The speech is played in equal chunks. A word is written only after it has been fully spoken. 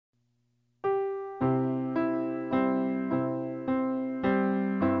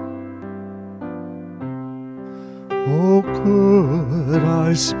could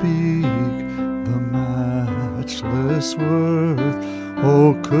I speak the matchless worth,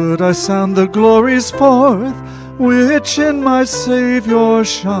 oh, could I sound the glories forth which in my Savior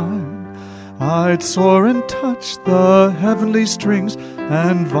shine, I'd soar and touch the heavenly strings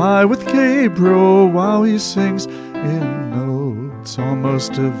and vie with Gabriel while he sings in notes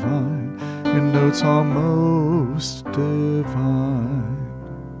almost divine, in notes almost divine.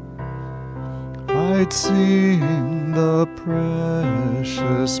 I'd sing the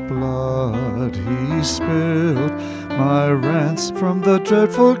precious blood he spilled, my ransom from the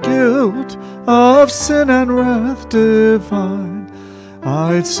dreadful guilt of sin and wrath divine.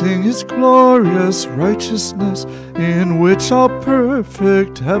 I'd sing his glorious righteousness, in which all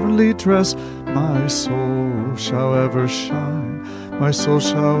perfect heavenly dress my soul shall ever shine, my soul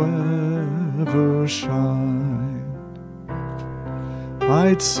shall ever shine.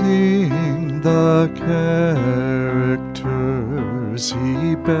 I'd sing the characters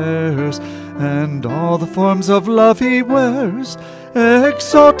he bears, and all the forms of love he wears,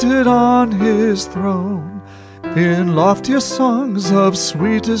 exalted on his throne. In loftiest songs of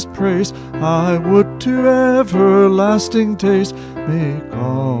sweetest praise, I would to everlasting days make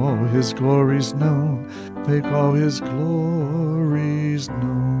all his glories known, make all his glories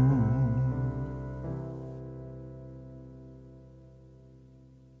known.